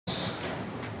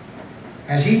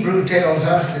As Hebrew tells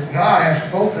us that God has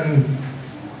spoken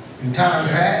in time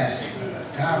past,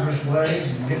 diverse ways,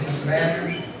 in different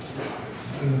manners,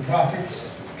 through the prophets,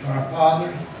 to our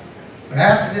fathers. But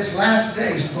after this last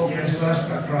day spoken to us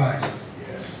by Christ,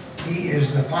 He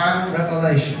is the final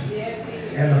revelation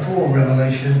and the full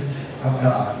revelation of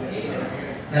God.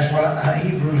 That's what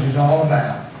Hebrews is all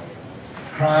about.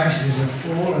 Christ is a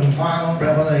full and final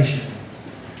revelation.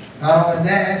 Not only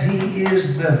that, He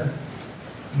is the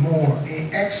more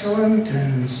excellent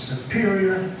and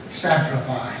superior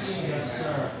sacrifice.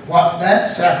 What that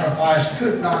sacrifice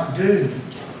could not do,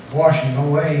 washing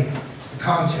away the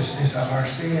consciousness of our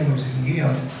sins and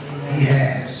guilt, He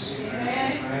has.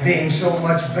 Being so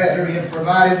much better, He has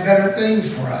provided better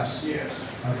things for us.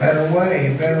 A better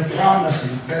way, better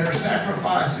promises, better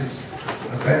sacrifices,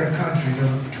 a better country to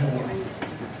look toward.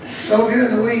 So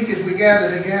during the week as we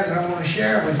gather together, I want to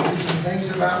share with you some things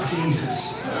about Jesus.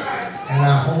 And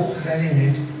I hope that in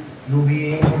it you'll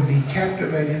be able to be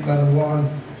captivated by the one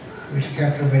which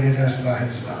captivated us by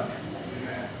His love.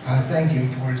 I thank Him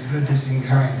for His goodness and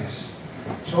kindness.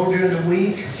 So during the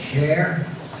week, share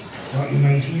what you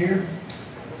may hear,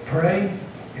 pray,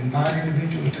 invite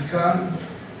individuals to come,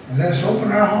 and let us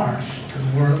open our hearts to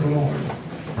the Word of the Lord.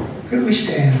 Could we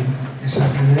stand this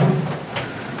afternoon?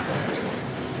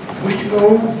 I wish to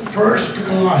go first to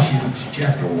Colossians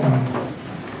chapter 1.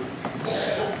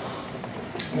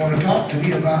 I want to talk to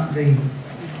you about the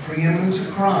preeminence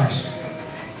of Christ.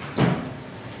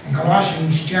 In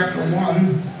Colossians chapter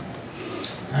 1,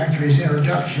 after his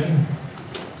introduction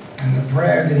and the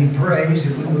prayer that he prays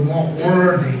that we would walk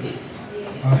worthy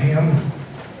of Him,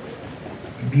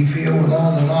 be filled with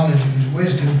all the knowledge of His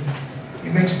wisdom, he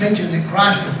makes mention that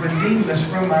Christ has redeemed us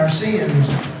from our sins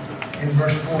in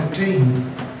verse 14.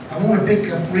 I want to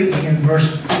pick up reading in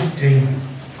verse 15.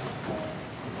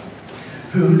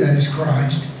 Who, that is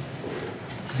Christ,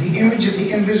 the image of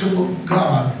the invisible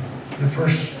God, the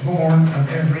firstborn of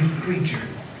every creature.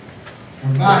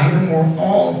 For by Him were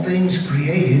all things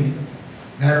created,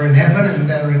 that are in heaven and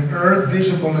that are in earth,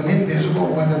 visible and invisible,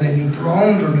 whether they be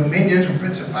thrones or dominions or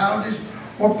principalities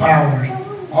or powers.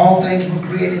 All things were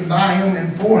created by Him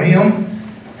and for Him,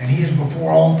 and He is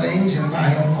before all things, and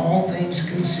by Him all things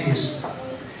consist.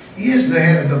 He is the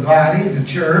head of the body, the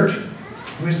church,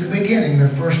 who is the beginning, the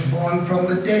firstborn from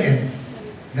the dead,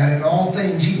 that in all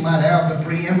things He might have the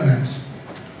preeminence.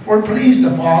 For it pleased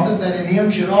the Father that in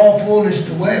Him should all fullness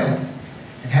dwell,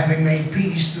 and having made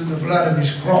peace through the blood of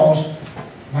His cross,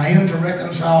 by Him to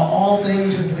reconcile all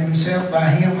things unto Himself. By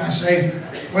Him, I say,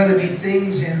 whether it be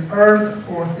things in earth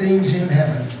or things in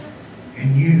heaven.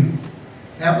 And you,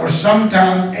 that were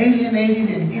sometime alienated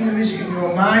and enemies in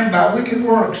your mind by wicked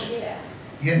works,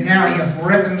 yet now He hath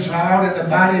reconciled in the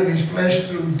body of His flesh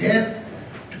through death,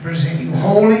 to present you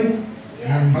holy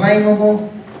and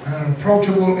unblameable and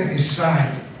unapproachable in His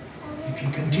sight, if you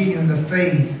continue in the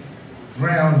faith,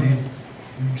 grounded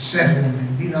and settled,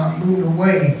 and be not moved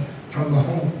away from the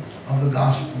hope of the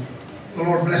gospel. The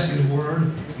Lord bless His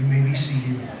word. You may be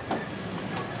seated.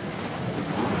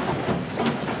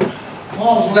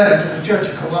 Paul's letter to the church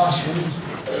of Colossians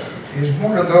is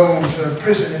one of those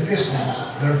prison epistles.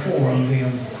 There are 4 of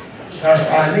them. There's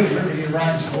Philemon that he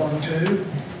writes one to.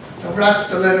 He writes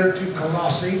the letter to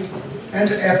Colossae and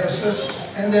to Ephesus,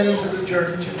 and then to the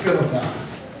church at Philippi.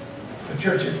 The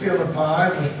church at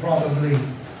Philippi was probably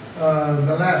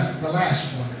the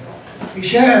last one. He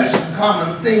shares some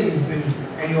common things,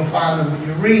 and you'll find them when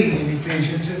you read in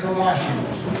Ephesians and Colossians.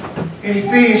 In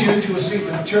Ephesians, you'll see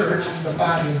the church as the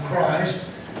body of Christ.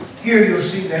 Here you'll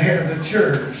see the head of the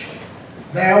church.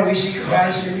 There we see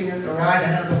Christ sitting at the right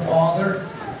hand of the Father,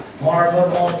 far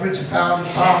above all principality,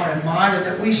 power, and might, and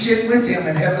that we sit with Him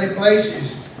in heavenly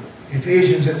places.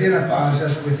 Ephesians identifies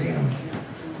us with Him.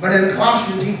 But in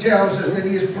Colossians, he tells us that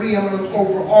He is preeminent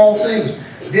over all things.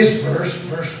 This verse,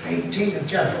 verse 18 of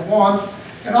chapter 1,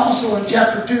 and also in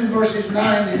chapter 2, verses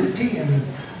 9 and 10,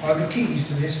 are the keys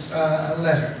to this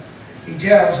letter. He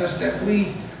tells us that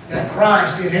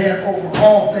Christ did have over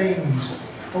all things,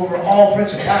 over all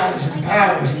principalities and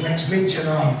powers He makes mention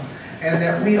of, and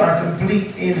that we are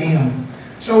complete in Him.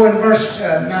 So in verse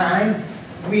 9,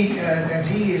 that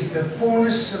He is the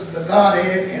fullness of the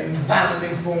Godhead in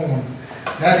bodily form.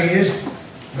 That is,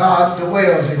 God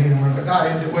dwells in Him, or the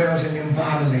Godhead dwells in Him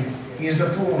bodily. He is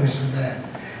the fullness of that.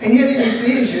 And yet in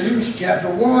Ephesians chapter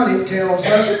 1, it tells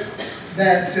us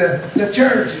that the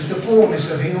church is the fullness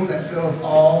of Him that filleth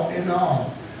all in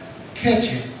all.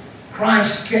 Catch it.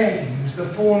 Christ came as the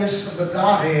fullness of the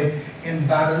Godhead in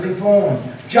bodily form.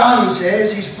 John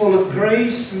says He's full of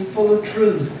grace and full of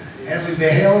truth, and we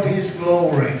beheld His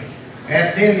glory.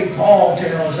 And then Paul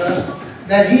tells us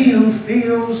that he who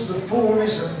fills the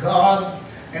fullness of God,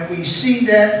 and we see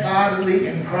that bodily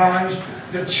in Christ,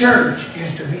 the church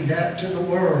is to be that to the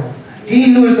world.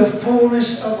 He who is the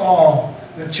fullness of all,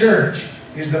 the church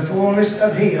is the fullness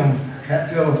of him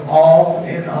that filleth all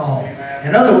in all.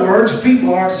 In other words,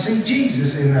 people are to see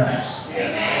Jesus in us.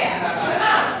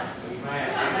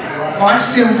 Quite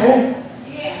simple.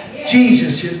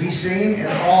 Jesus should be seen in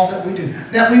all that we do.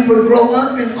 That we would grow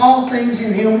up in all things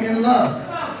in him in love.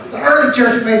 The early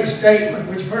church made a statement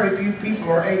which very few people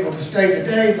are able to say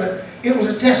today, but it was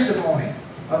a testimony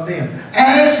of them.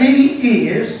 As he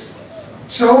is,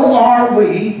 so are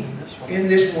we in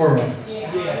this world.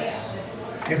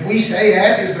 If we say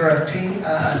that, is there a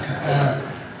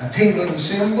tingling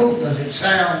symbol? Does it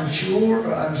sound sure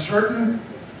or uncertain?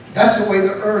 That's the way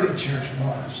the early church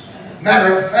was.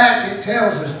 Matter of fact, it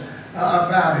tells us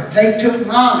about it. They took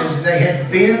knowledge they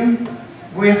had been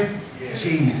with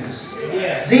Jesus.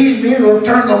 These men who have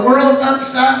turned the world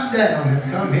upside down have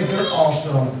come hither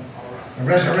also. The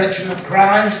resurrection of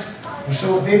Christ was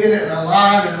so vivid and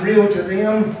alive and real to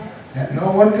them that no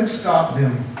one could stop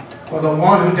them. For the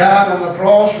one who died on the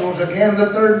cross rose again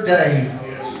the third day,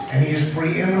 and he is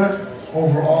preeminent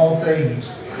over all things.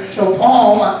 So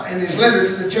Paul, in his letter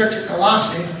to the church at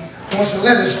Colossae, wants to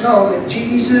let us know that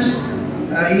Jesus,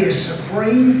 he is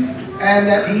supreme, and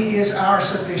that he is our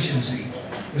sufficiency.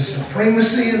 The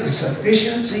supremacy and the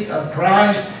sufficiency of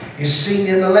Christ is seen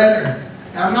in the letter.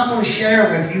 Now, I'm not going to share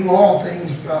with you all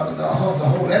things, the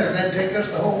whole letter. That'd take us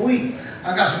the whole week.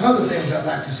 I got some other things I'd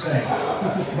like to say.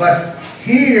 But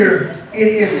here it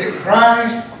is that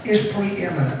Christ is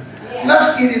preeminent.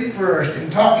 Let's get it first. In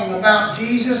talking about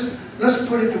Jesus, let's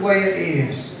put it the way it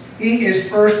is. He is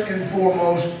first and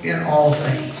foremost in all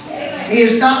things. He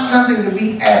is not something to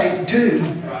be added to.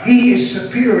 He is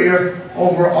superior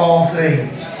over all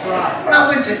things. When I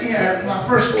went to my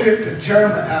first trip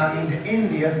to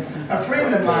India, a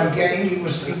friend of mine came.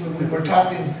 We were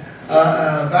talking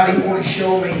about he wanted to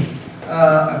show me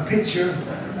a picture,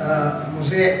 a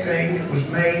mosaic thing that was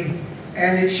made,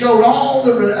 and it showed all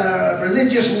the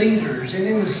religious leaders, and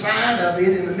in the side of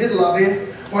it, in the middle of it,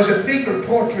 was a bigger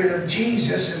portrait of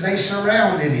Jesus, and they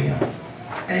surrounded him.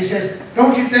 And he said,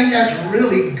 "Don't you think that's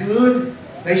really good?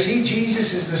 They see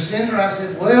Jesus as the center." I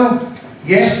said, "Well,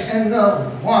 yes and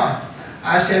no." Why?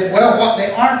 I said, well, what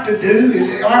they aren't to do is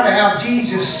they aren't to have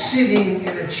Jesus sitting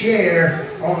in a chair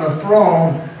on a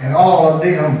throne and all of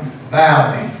them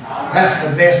bowing. That's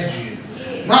the best view.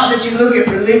 Not that you look at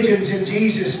religions and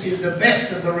Jesus is the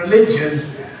best of the religions.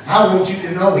 I want you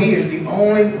to know he is the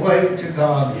only way to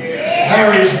God.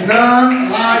 There is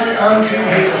none like unto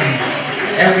him.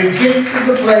 And we get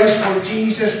to the place where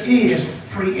Jesus is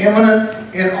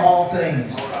preeminent in all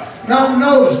things. Now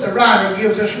notice the writer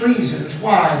gives us reasons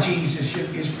why Jesus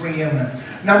is preeminent.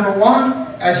 Number one,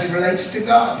 as he relates to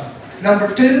God.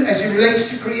 Number two, as he relates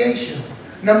to creation.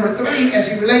 Number three, as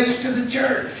he relates to the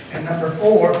church. And number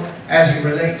four, as he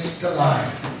relates to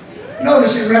life.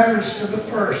 Notice in reference to the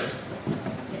first,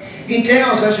 he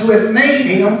tells us who have made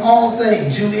him all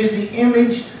things, who is the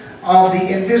image of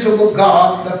the invisible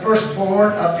God, the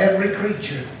firstborn of every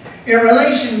creature. In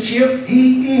relationship,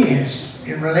 he is,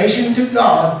 in relation to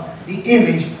God, the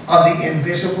image of the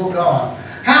invisible God.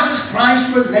 How does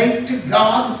Christ relate to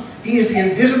God? He is the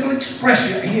invisible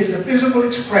expression. He is the visible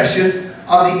expression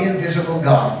of the invisible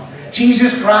God.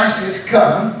 Jesus Christ has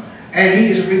come and he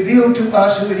has revealed to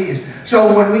us who it is.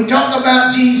 So when we talk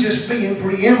about Jesus being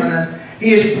preeminent,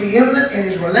 he is preeminent in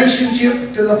his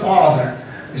relationship to the Father.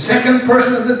 The second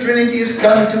person of the Trinity has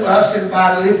come to us in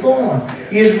bodily form.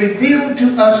 He has revealed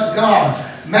to us God.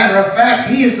 Matter of fact,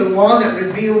 he is the one that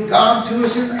revealed God to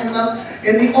us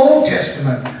in the Old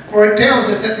Testament. For it tells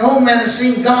us that no man has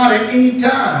seen God at any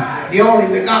time. The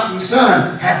only begotten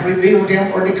Son hath revealed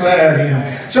him or declared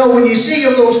him. So when you see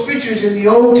of those pictures in the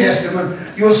Old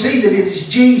Testament, you'll see that it is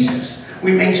Jesus.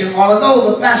 We mentioned a while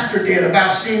ago, the pastor did,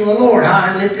 about seeing the Lord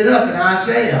high and lifted up in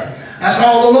Isaiah. I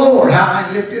saw the Lord high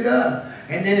and lifted up.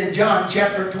 And then in John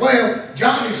chapter 12,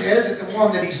 John says that the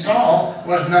one that he saw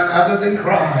was none other than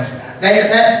Christ.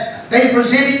 They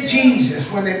presented Jesus.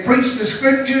 When they preached the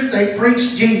Scriptures, they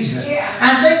preached Jesus.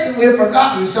 I think that we've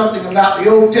forgotten something about the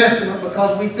Old Testament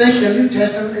because we think the New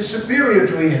Testament is superior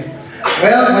to it.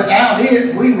 Well, without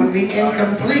it, we would be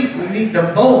incomplete. We need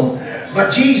them both.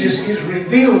 But Jesus has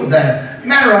revealed that.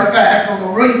 Matter of fact, on the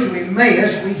road to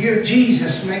Emmaus, we hear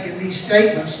Jesus making these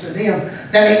statements to them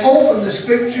that he opened the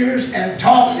Scriptures and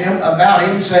taught them about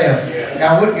himself.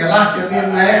 Now, wouldn't you like to have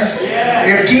been there?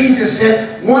 If Jesus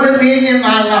said, "Want to be in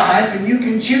my life," and you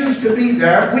can choose to be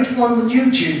there, which one would you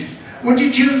choose? Would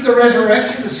you choose the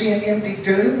resurrection to see an empty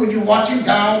tomb? Would you watch him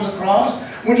die on the cross?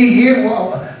 When you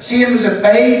see him as a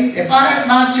babe, if I had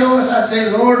my choice, I'd say,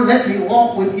 Lord, let me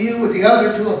walk with you with the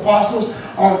other 2 apostles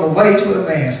on the way to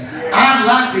Emmaus. I'd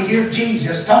like to hear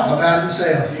Jesus talk about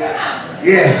himself.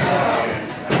 Yes.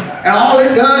 And all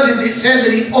it does is it says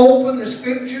that he opened the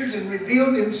scriptures and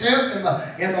revealed himself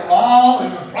in the law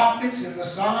and the prophets and the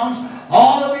Psalms.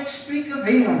 All of it speak of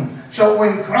him. So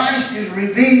when Christ is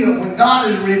revealed, when God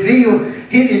is revealed,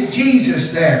 it is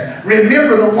Jesus there.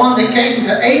 Remember the one that came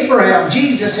to Abraham.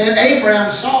 Jesus said,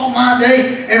 Abraham saw my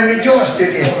day and rejoiced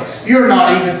in it. You're not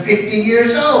even 50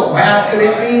 years old. How could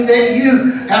it be that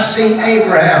you have seen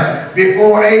Abraham?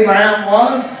 Before Abraham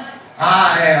was,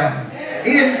 I am.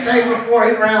 He didn't say before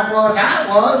Abraham was, I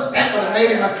was. That would have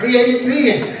made him a created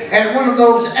being and one of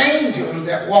those angels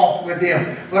that walked with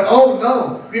him. But oh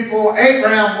no, before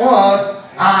Abraham was,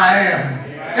 I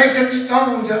am. They took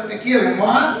stones up to kill him.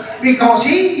 Why? Because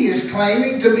he is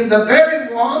claiming to be the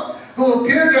very one who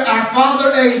appeared to our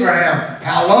father Abraham.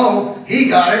 Hello, he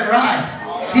got it right.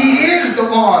 He is the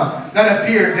one that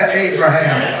appeared to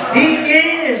Abraham. He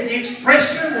is the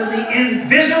expression of the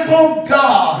invisible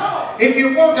God. If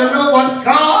you want to know what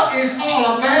God is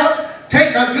all about,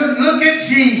 take a good look at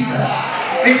Jesus.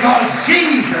 Because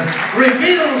Jesus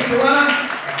reveals to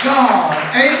us God.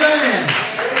 Amen.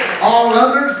 All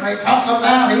others may talk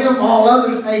about him. All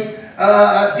others may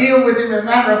deal with him as a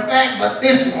matter of fact. But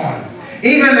this one,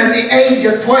 even at the age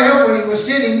of 12 when he was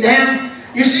sitting down,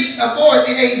 you see, a boy at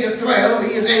the age of 12,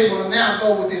 he is able to now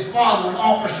go with his father and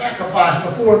offer sacrifice.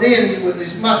 Before then, he's with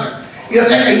his mother. He'll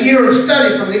take a year of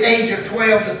study from the age of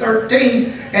 12 to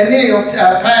 13, and then he'll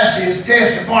pass his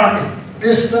test of bar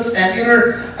mitzvah and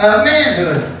enter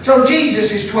manhood. So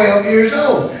Jesus is 12 years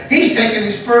old. He's taking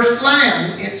his first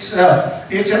lamb. It's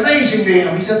amazing to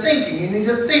him. He's thinking.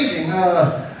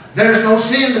 There's no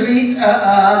sin to be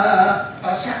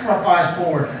a sacrifice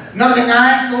for. Nothing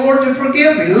I ask the Lord to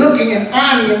forgive me. Looking and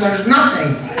finding, and there's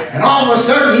nothing. And all of a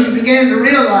sudden, he's beginning to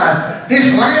realize this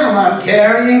lamb I'm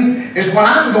carrying is what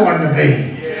I'm going to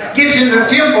be. Gets in the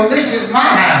temple. This is my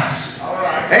house.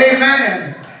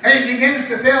 Amen. And he begins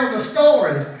to tell the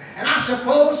stories. And I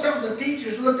suppose some of the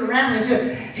teachers looked around and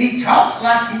said, he talks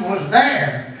like he was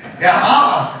there.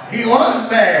 Yeah, he was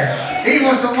there. He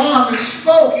was the one that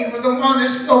spoke. He was the one that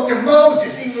spoke to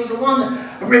Moses. He was the one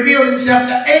that revealed himself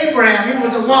to Abraham. He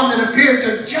was the one that appeared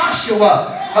to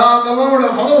Joshua, the Lord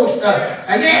of hosts.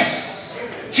 And yes,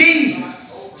 Jesus.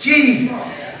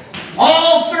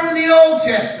 All through the Old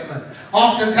Testament.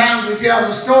 Oftentimes we tell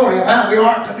the story of how we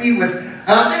ought to be with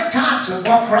their types of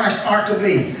what Christ ought to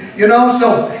be. You know,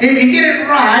 so if you get it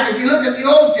right, if you look at the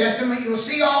Old Testament, you'll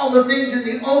see all the things in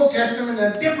the Old Testament in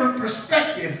a different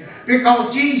perspective.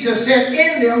 Because Jesus said,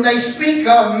 in them they speak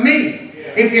of me.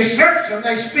 If you search them,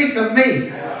 they speak of me.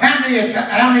 How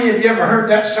many of you ever heard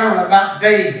that sermon about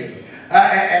David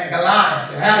and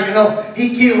Goliath? And how, you know,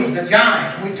 he kills the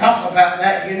giant. We talk about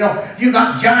that. You know, you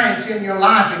got giants in your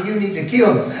life and you need to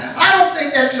kill them. I don't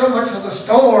think that's so much of the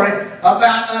story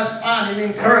about us finding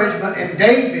encouragement in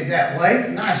David that way.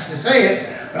 Nice to say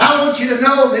it. But I want you to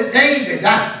know that David,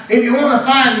 if you want to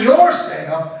find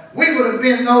yourself, we would have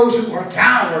been those who were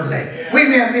cowardly. We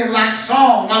may have been like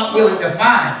Saul, not willing to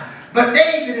fight. But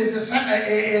David is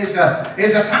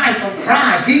a type of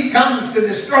Christ. He comes to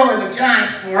destroy the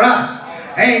giants for us.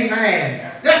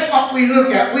 Amen. That's what we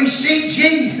look at. We see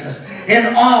Jesus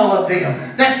in all of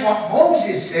them. That's what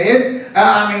Moses said.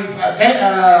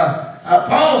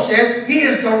 Paul said, he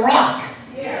is the rock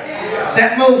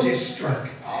that Moses struck.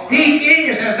 He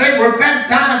is, as they were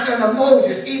baptized unto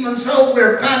Moses, even so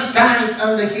we're baptized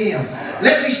unto him.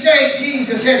 Let me state,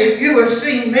 Jesus said, if you have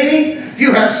seen me,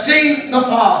 you have seen the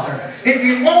Father. If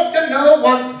you want to know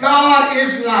what God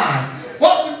is like,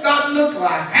 what would God look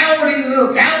like? How would he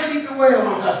look? How would he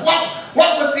dwell with us?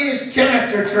 What would be his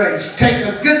character traits? Take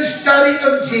a good study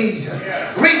of Jesus.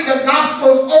 Read the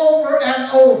Gospels over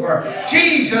and over.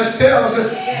 Jesus tells us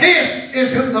this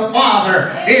is who the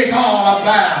Father is all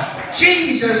about.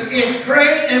 Jesus is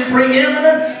great and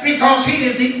preeminent because he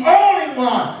is the only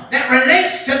one that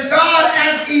relates to God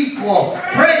as equal.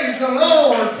 Praise the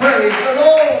Lord. Praise the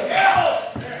Lord.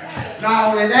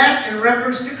 Not only that, in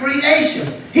reference to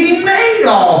creation, he made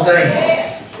all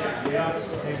things.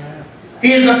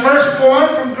 He is the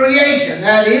firstborn from creation.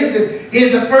 That is, he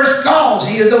is the first cause.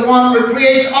 He is the one who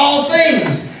creates all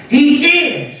things. He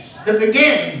is the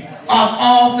beginning of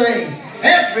all things.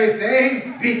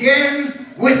 Everything begins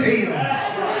with him.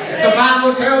 The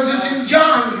Bible tells us in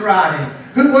John's writing,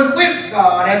 who was with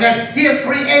God, and that he had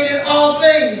created all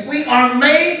things. We are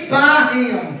made by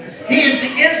him. He is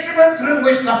the instrument through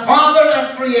which the Father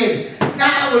has created.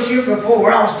 Now, I was here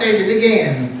before. I'll state it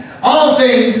again. All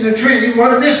things in the Trinity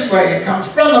work this way. It comes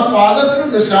from the Father,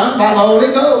 through the Son, by the Holy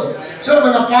Ghost. So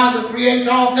when the Father creates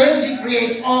all things, He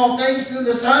creates all things through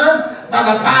the Son,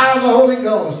 by the power of the Holy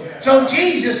Ghost. So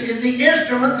Jesus is the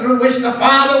instrument through which the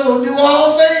Father will do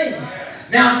all things.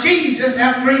 Now Jesus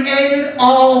has created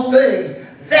all things.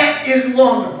 That is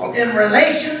wonderful. In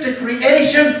relation to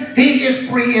creation, He is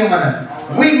preeminent.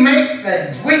 We make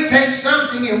things. We take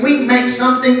something and we make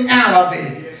something out of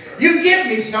it. You give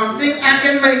me something, I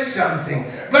can make something.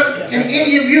 But can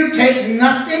any of you take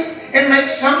nothing and make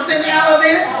something out of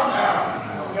it?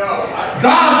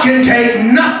 God can take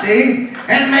nothing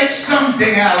and make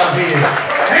something out of it.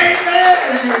 Amen.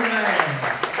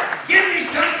 Amen. Give me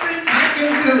something, I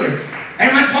can do it.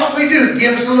 And that's what we do.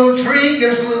 Give us a little tree,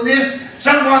 give us a little this.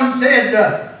 Someone said,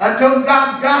 I told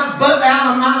God, God, butt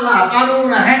out of my life. I don't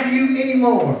want to have you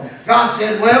anymore. God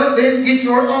said, well, then get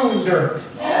your own dirt.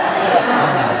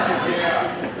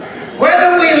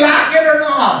 Whether we like it or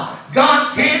not,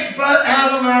 God can't butt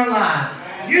out of our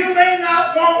life. You may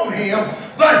not want Him,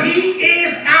 but He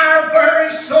is our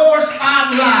very source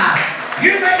of life.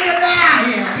 You may deny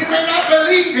Him, you may not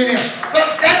believe in Him,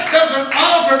 but that doesn't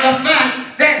alter the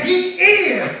fact that He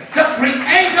is the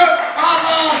creator of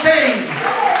all things.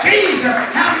 Jesus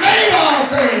has made all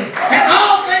things, and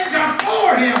all things are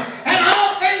for Him, and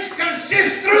all things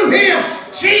consist through Him.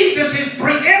 Jesus is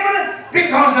preeminent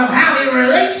because of how He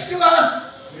relates to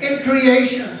us in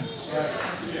creation.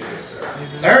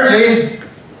 Thirdly,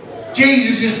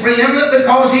 Jesus is preeminent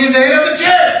because He is the head of the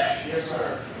church.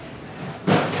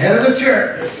 Head of the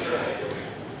church.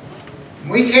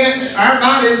 We can't, our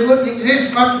bodies wouldn't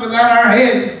exist much without our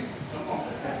head.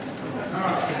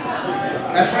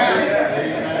 That's right.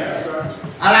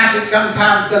 I like it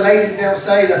sometimes the ladies, they'll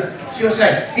say, she'll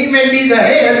say, he may be the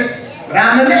head, but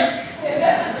I'm the neck.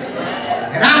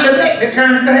 And I'm the neck that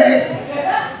turns the head.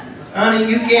 Honey,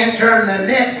 you can't turn the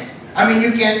neck.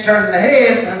 You can't turn the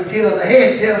head until the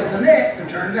head tells the neck to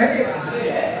turn the head.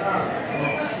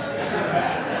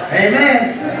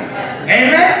 Amen.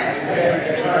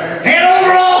 Amen. Head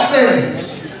over all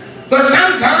things. But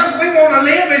sometimes we want to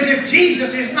live as if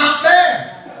Jesus is not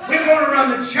there. We want to run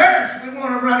the church. We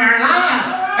want to run our lives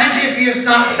as if He is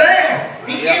not there.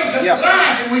 He gives us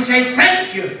life and we say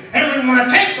thank you. And we want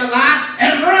to take the life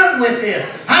and run with it.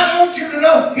 I want you to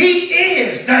know He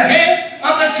is the head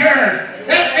of the church.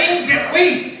 That means that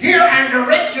we hear our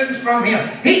directions from Him.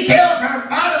 He tells our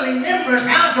bodily members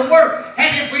how to work.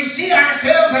 And if we see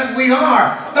ourselves as we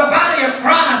are, the body of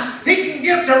Christ, He can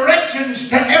give directions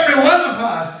to every one of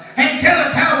us and tell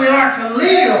us how we are to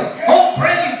live. Oh,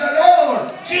 praise the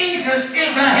Lord. Jesus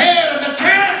is the head of the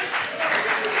church.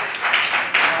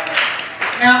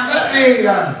 Now, let me,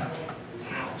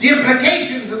 the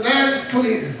implications of that is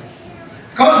clear.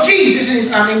 Because Jesus,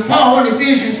 Paul in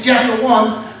Ephesians chapter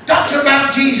 1, talks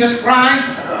about Jesus Christ,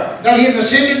 that He has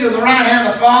ascended to the right hand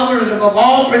of the Father, is above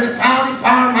all principality,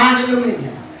 power, might, and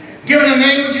dominion, given a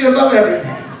name which is above every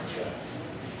name.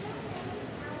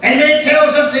 And then it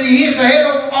tells us that He is the head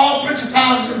of all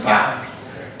principalities and powers.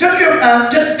 Take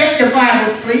your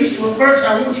Bible, please, to a verse.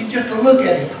 I want you just to look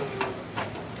at it.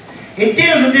 It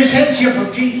deals with this headship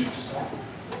of Jesus.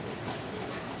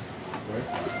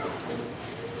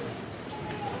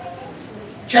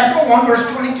 Chapter 1, verse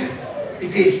 22.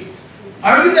 Ephesians.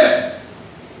 Are you there?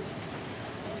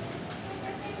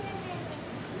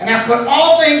 And I put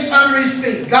all things under His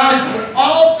feet. God has put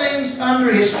all things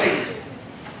under His feet.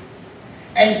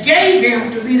 And gave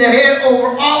Him to be the head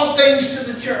over all things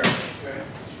to the church.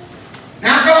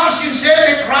 Now Colossians said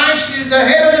that Christ is the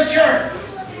head of the church.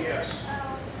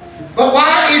 But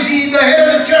why is He the head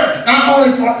of the church? Not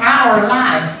only for our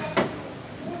life,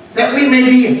 that we may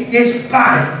be His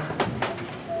body,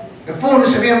 the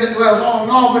fullness of Him that dwells all in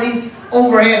all, but He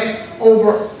overhead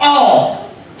over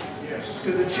all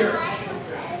to the church.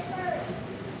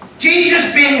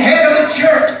 Jesus being head of the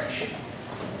church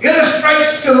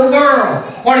illustrates to the world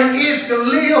what it is to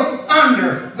live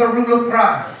under the rule of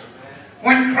Christ.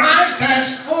 When Christ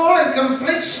has full and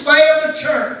complete sway of the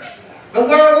church, the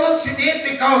world looks at it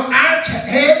because our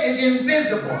head is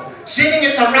invisible, sitting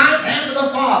at the right hand of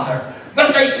the Father.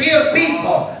 But they see a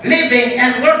people living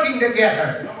and working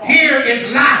together. Here is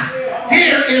life.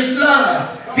 Here is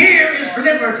love. Here is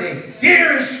liberty.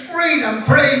 Here is freedom.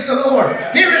 Praise the Lord.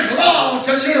 Here is law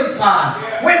to live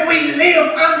by. When we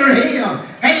live under Him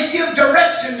and He gives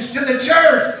directions to the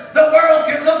church, the world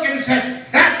can look and say,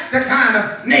 that's the kind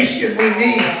of nation we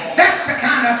need. That's the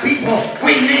kind of people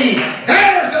we need.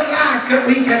 There's the life that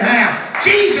we can have.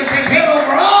 Jesus is head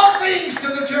over all things to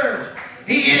the church.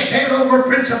 He is head over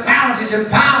principalities and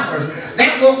powers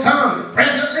that will come.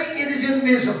 Presently it is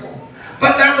invisible.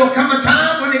 But there will come a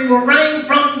time when He will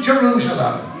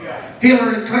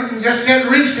Hillary Clinton just said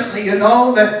recently, you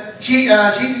know, that she's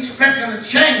expecting a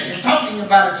change and talking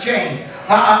about a change.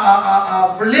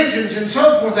 Religions and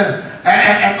so forth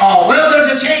and all. Well,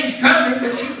 there's a change coming,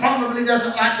 but she probably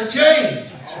doesn't like the change.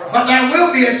 But there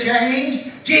will be a change.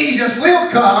 Jesus will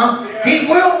come. He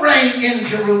will reign in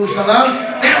Jerusalem.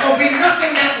 There will be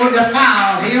nothing that will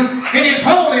defile him in his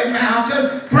holy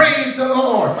mountain. Praise the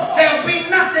Lord. There will be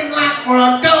nothing like for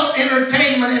adult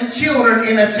entertainment and children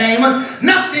entertainment.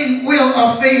 Nothing will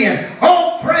offend.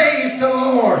 Oh, praise the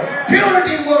Lord.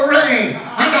 Purity will reign.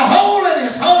 Unto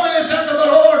holiness, holiness unto the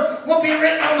Lord will be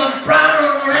written on the bridle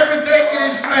and on everything that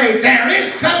is made. There is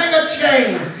coming a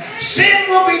change. Sin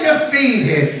will be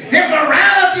defeated.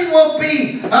 Immorality will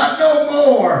be no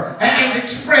more as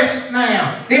expressed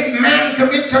now. If man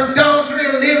commits adultery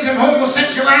and lives in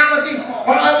homosexuality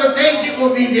or other things, it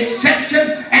will be the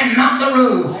exception and not the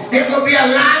rule. It will be a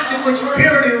life in which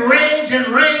purity reigns and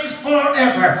reigns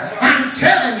forever. I'm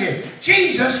telling you,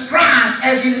 Jesus Christ,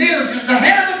 as he lives as the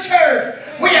head of the church,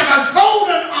 we have a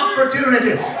golden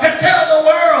opportunity to tell the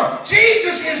world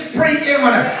Jesus is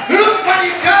preeminent. Look what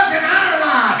he does in our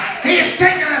life. He has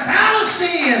taken us out of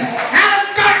sin, out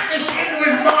of darkness into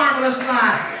his marvelous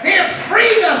light. He has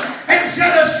freed us and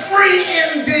set us free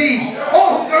indeed.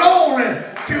 Oh, glory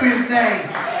to his name.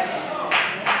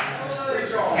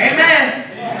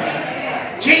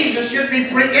 Amen. Jesus should be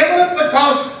preeminent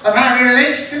because of how he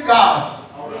relates to God.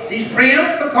 He's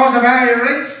preeminent because of how he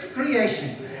relates to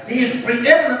creation. He is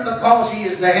preeminent because he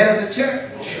is the head of the church.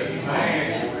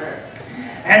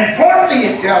 And fourthly,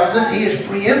 it tells us he is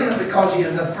preeminent because he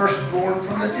is the firstborn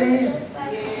from the dead.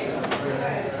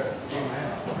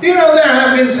 You know, there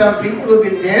have been some people who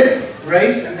have been dead,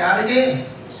 raised, and died again.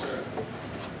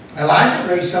 Elijah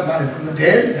raised somebody from the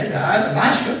dead, and they died.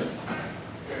 Elisha.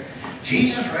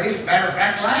 Jesus raised, matter of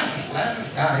fact, Lazarus.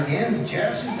 Lazarus died again, and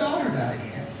Jairus' daughter died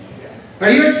again.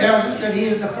 But here it tells us that he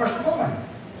is the firstborn.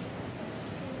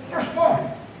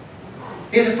 Firstborn.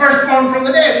 He's the firstborn from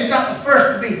the dead. He's not the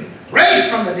first to be raised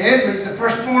from the dead, but he's the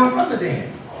firstborn from the dead.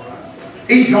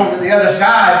 He's going to the other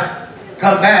side,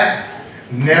 come back,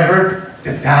 never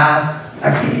to die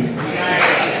again.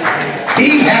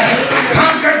 He has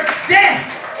conquered death.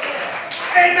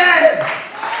 Amen.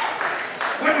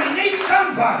 When we need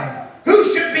somebody who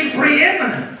should be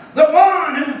preeminent, the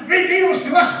one who reveals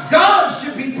to us God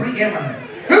should be preeminent.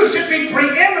 Who should be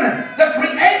preeminent? The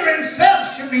Creator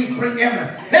himself should be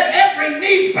preeminent. Let every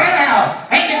knee bow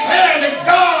and declare that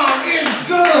God is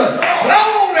good.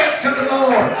 Glory to the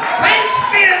Lord. Thanks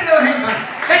be unto him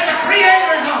that the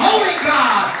Creator is a holy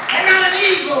God and not an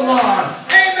evil one.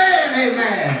 Amen,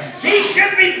 amen. He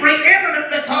should be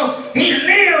preeminent because he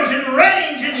lives and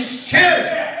reigns in his church.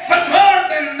 But more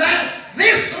than that,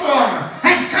 this one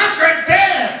has conquered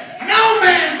death. No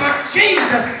man but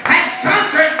Jesus has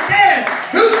conquered death.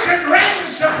 Who should reign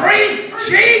supreme?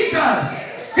 Jesus.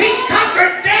 He's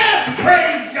conquered death.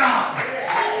 Praise God.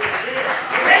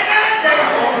 Amen.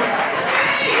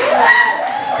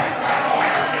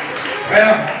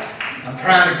 Well, I'm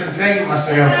trying to contain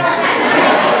myself.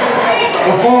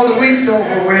 Before the week's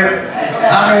over with,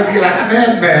 I may be like a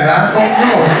madman. I don't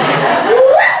know.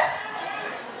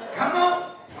 Come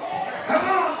on. Come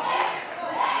on.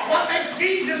 What makes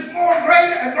Jesus more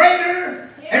greater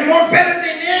and more better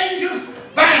than the angels?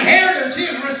 By inheritance, he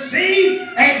has received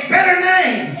a better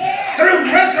name.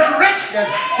 Through resurrection,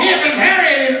 he has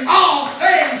inherited all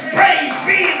things. Praise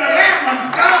be the Lamb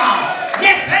of God.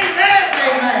 Yes, amen,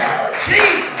 amen.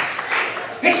 Jesus.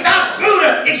 It's not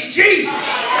Buddha, it's Jesus.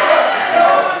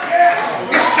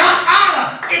 It's not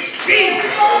Allah, it's Jesus.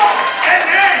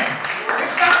 Amen.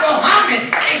 It's not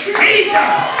Muhammad, it's Jesus.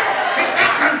 It's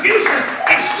not Confucius,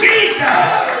 it's Jesus.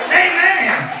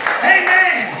 Amen.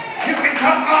 Amen. You can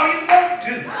talk all you want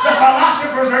to. The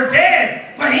philosophers are dead,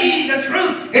 but he, the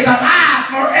truth, is alive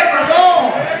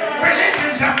forevermore.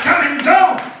 Religions have come and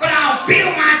gone, but I'll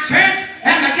build my church,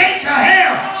 and the gates of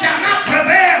hell shall not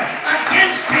prevail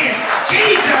against it.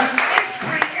 Jesus is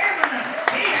preeminent.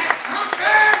 He has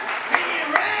conquered, and he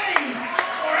reigns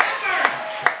forever.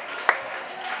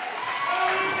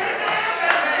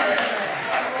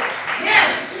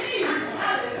 Yes.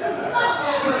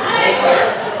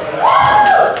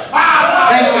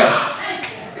 Listen,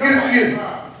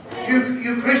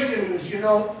 you Christians, you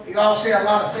know, you all say a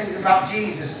lot of things about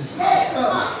Jesus. It's not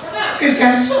so. Is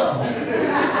that so?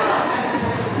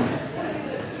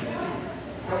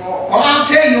 Well, I'll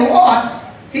tell you what.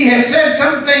 He has said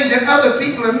some things that other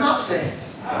people have not said.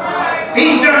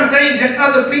 He's done things that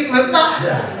other people have not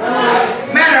done.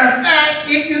 Matter of fact,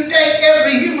 if you take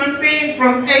every human being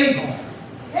from Abel,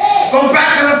 go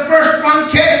back to the first one,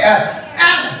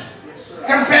 Adam.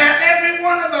 Compare every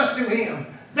one of us to Him.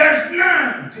 There's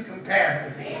none to compare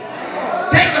with Him.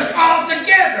 Take us all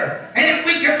together, and if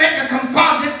we can make a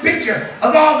composite picture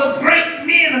of all the great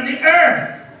men of the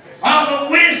earth, all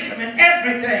the wisdom and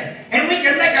everything, and we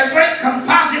can make a great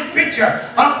composite picture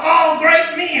of all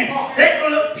great men, they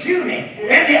will look puny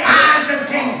in the eyes of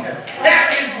Jesus. There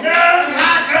is none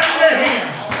like unto Him.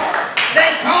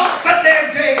 They talk, but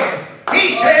they're dead.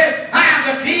 He says, I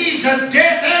have the keys of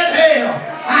death and hell.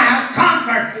 I have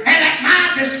conquered, and at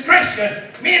my discretion,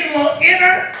 men will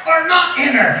enter or not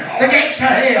enter the gates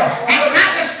of hell. At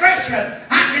my discretion,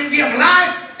 I can give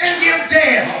life and give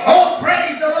death. Oh,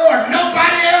 praise the Lord.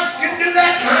 Nobody else can do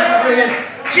that, my friend.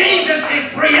 Jesus is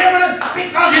preeminent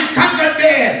because He's conquered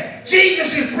death.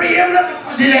 Jesus is preeminent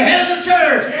because He's the head of the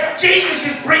church. Jesus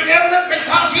is preeminent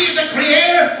because He is the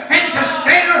creator and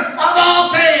sustainer of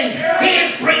all things. He is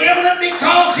preeminent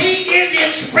because He is the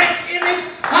express image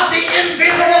of the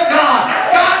invisible God.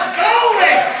 God's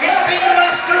glory is seen in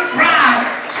us through Christ,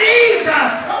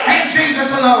 Jesus, and Jesus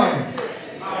alone.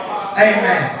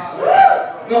 Amen.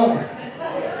 Glory.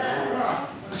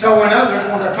 So when others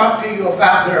want to talk to you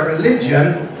about their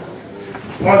religion,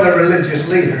 one of the religious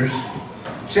leaders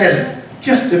says,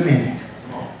 just a minute.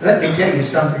 Let me tell you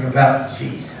something about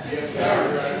Jesus.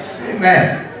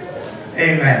 Amen.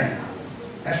 Amen.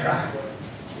 That's right.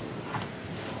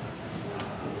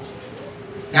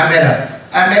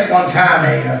 I met one time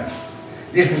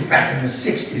this was back in the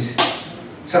 60s.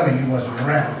 Some of you wasn't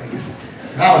around then.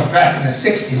 I was back in the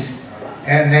 60s,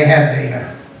 and they had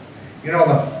the, you know,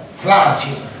 the flower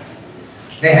children.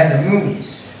 They had the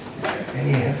moonies.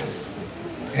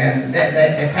 And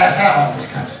they pass out all this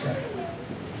kind of stuff.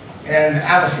 And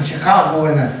I was in Chicago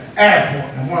in the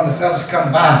airport, and one of the fellas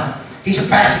come by. He's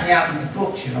passing out these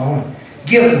books, you know, and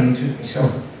giving them to me.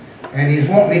 So, and he's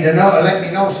wanting me to know, let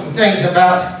me know some things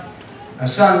about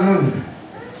Sun Moon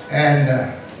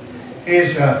and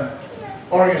his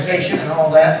organization and all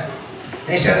that. And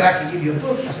he said, I can give you a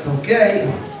book. I said,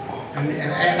 okay.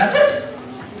 And I took it.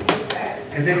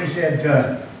 And then he said,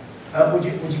 would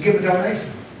you give a donation?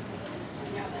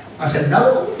 I said, no,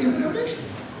 I won't give a donation.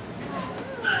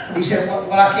 He said,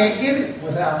 well, I can't give it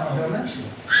without a donation.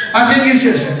 I said, you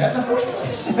should have said that in the first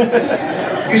place.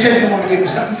 You said you want to give me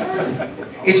something free.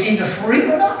 It's either free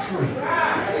or not free.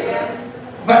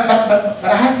 But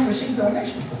I have to receive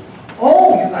donations for it.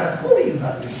 Oh, you got a quota you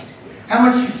got to read. How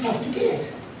much are you supposed to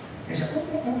get? He said,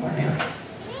 oh, now.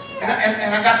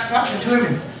 And I got to talking to him,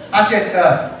 and I said,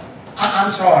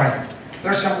 I'm sorry.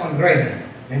 There's someone greater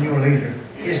than your leader.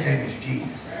 His name is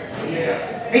Jesus.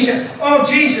 He said, oh,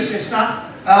 Jesus, it's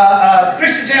not, the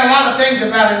Christians say a lot of things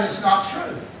about Him that's not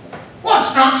true.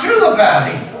 What's not true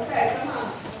about Him?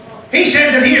 He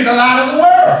said that He is the light of the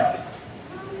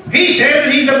world. He said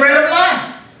that He's the bread of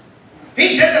life. He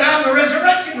said that I'm the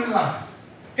resurrection and life.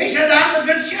 He said that I'm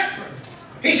the good shepherd.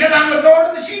 He said I'm the door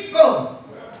to the sheepfold.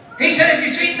 He said, if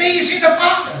you see me, you see the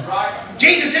Father. Right.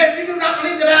 Jesus said, if you do not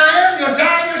believe that I am, you'll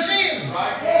die in your sin.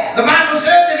 Right. The Bible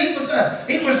said that he was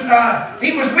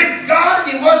with God,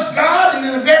 and He was God, and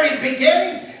in the very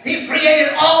beginning, He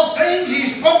created all things.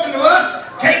 He's spoken to us,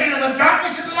 came into the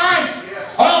darkness and the light.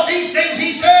 Yes. All these things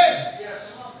He said. Yes.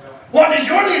 What does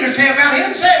your leader say about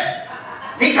Himself?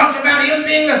 He talked about Him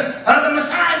being the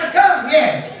Messiah to come.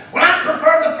 Yes. Well, I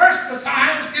prefer the first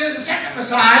Messiah instead of the second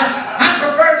Messiah. I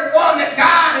prefer the one that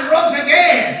died and rose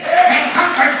again and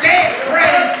conquered death.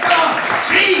 Praise God.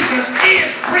 Jesus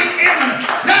is preeminent.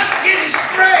 Let's get it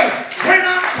straight. We're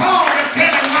not called to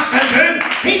tell Him what to do.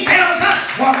 He tells us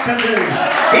what to do.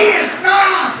 He is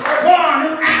not one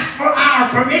who asks for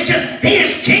our permission. He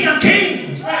is King of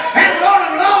kings and Lord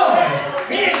of lords.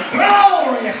 He is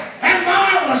glorious and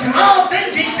marvelous in all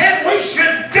things He said we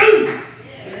should do.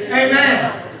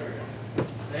 Amen.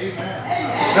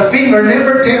 The finger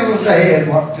never tells the head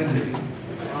what to do.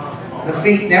 The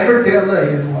feet never tell the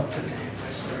head what to do.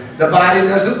 The body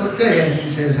doesn't look to head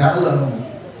and says, hello.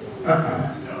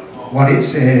 What it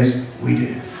says, we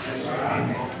do.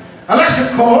 Amen.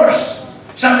 Unless, of course,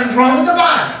 something's wrong with the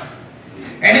body.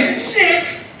 And if it's sick,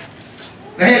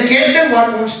 the head can't do what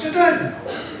it wants to do.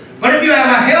 But if you have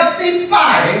a healthy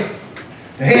body,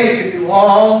 the head can do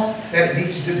all that it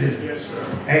needs to do.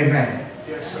 Amen.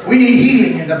 We need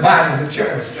healing in the body of the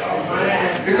church.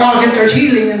 Because if there's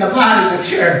healing in the body of the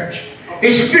church,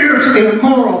 it's spiritually and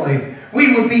morally,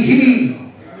 we would be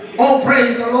healed. Oh,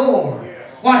 praise the Lord.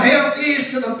 What health is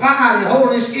to the body,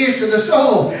 wholeness is to the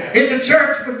soul. If the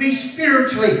church would be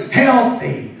spiritually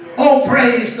healthy, Oh,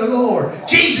 praise the Lord.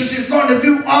 Jesus is going to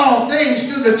do all things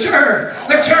through the church.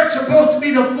 The church is supposed to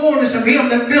be the fullness of Him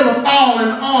that filleth all in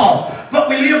all. But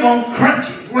we live on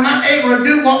crutches. We're not able to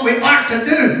do what we ought to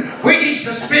do. We need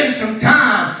to spend some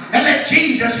time and let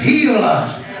Jesus heal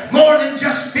us. More than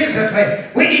just physically.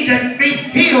 We need to be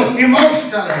healed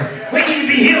emotionally. We need to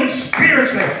be healed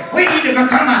spiritually. We need to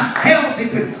become a healthy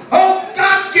people. Oh,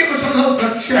 God, give us a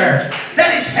local church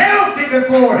that is healthy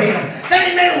before Him, that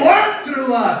He may work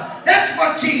through us. That's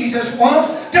what Jesus wants,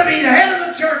 to be the head of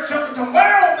the church so that the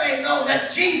world may know that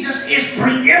Jesus is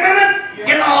preeminent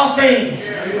in all things.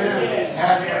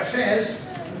 That's what it says.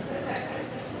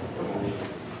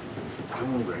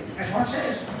 That's what it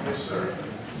says. Yes, sir.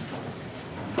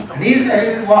 And He's the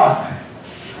head why?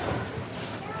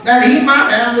 That He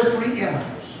might have the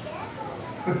preeminence.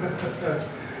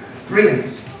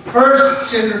 Preeminence. First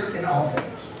centered in all things.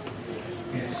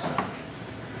 Yes.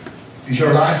 Is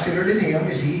your life centered in Him?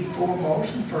 Is He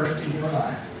foremost and first in your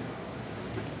life?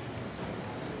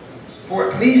 For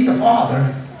it pleased the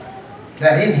Father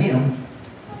that in Him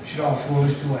should all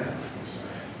fullness dwell.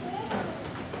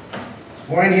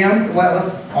 For in Him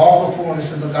dwelleth all the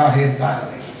fullness of the Godhead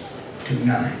bodily.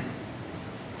 2:9.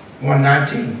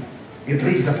 1:19. It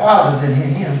pleased the Father that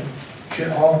in Him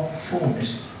should all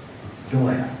fullness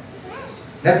dwell.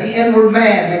 That the inward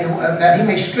man, that He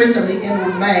may strengthen the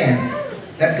inward man,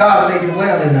 that God may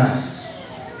dwell in us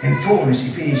in fullness.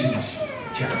 Ephesians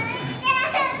chapter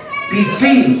 3. Be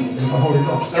filled with the Holy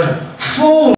Ghost. There's a full